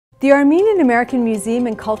The Armenian American Museum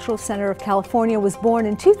and Cultural Center of California was born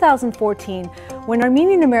in 2014 when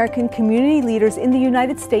Armenian American community leaders in the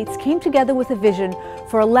United States came together with a vision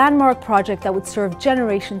for a landmark project that would serve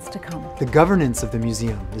generations to come. The governance of the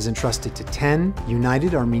museum is entrusted to 10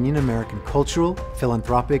 united Armenian American cultural,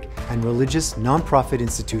 philanthropic, and religious nonprofit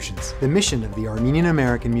institutions. The mission of the Armenian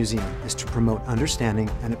American Museum is to promote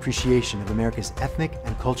understanding and appreciation of America's ethnic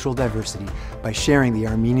and cultural diversity by sharing the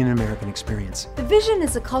Armenian American experience. The vision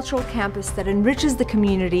is a cultural campus that enriches the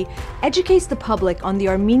community, educates the public on the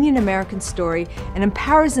Armenian American story, and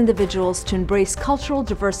empowers individuals to embrace cultural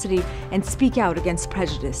diversity and speak out against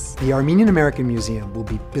prejudice. The Armenian American Museum will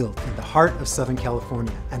be built in the heart of Southern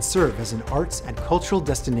California and serve as an arts and cultural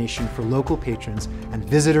destination for local patrons and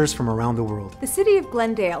visitors from around the world. The city of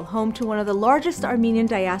Glendale, home to one of the largest Armenian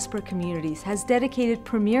diaspora communities, has dedicated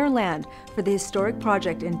premier land for the historic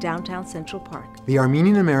project in downtown Central Park. The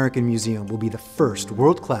Armenian American Museum will be the first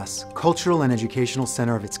world-class cultural and educational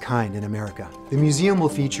center of its kind in America. The museum will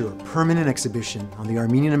feature a permanent exhibition on the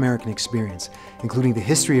Armenian American experience, including the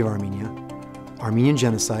history of Armenia, Armenian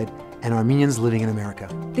Genocide, and Armenians living in America.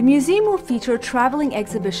 The museum will feature traveling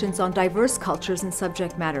exhibitions on diverse cultures and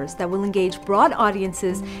subject matters that will engage broad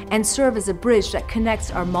audiences and serve as a bridge that connects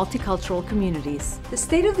our multicultural communities. The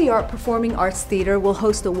state-of-the-art Performing Arts Theater will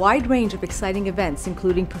host a wide range of exciting events,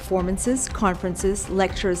 including performances, conferences,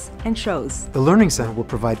 lectures, and shows. The Learning Center will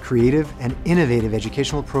provide creative and innovative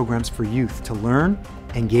educational programs for youth to learn,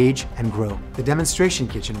 engage, and grow. The Demonstration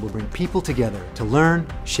Kitchen will bring people together to learn,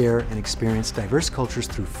 share, and experience diverse cultures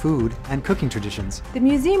through food and cooking traditions. The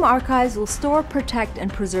museum archives will store, protect,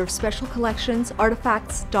 and preserve special collections,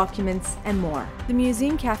 artifacts, documents, and more. The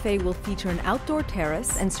museum cafe will feature an outdoor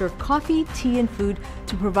terrace and serve coffee, tea, and food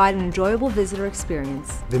to provide an enjoyable visitor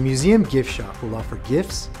experience. The museum gift shop will offer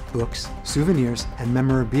gifts, books, souvenirs, and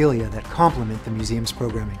memorabilia that complement the museum's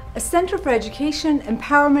programming. A center for education,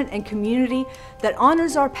 empowerment, and community that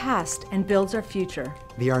honors our past and builds our future.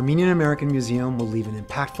 The Armenian American Museum will leave an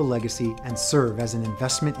impactful legacy and serve as an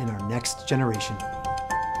investment in our next generation.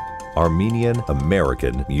 Armenian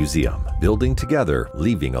American Museum, building together,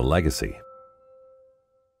 leaving a legacy.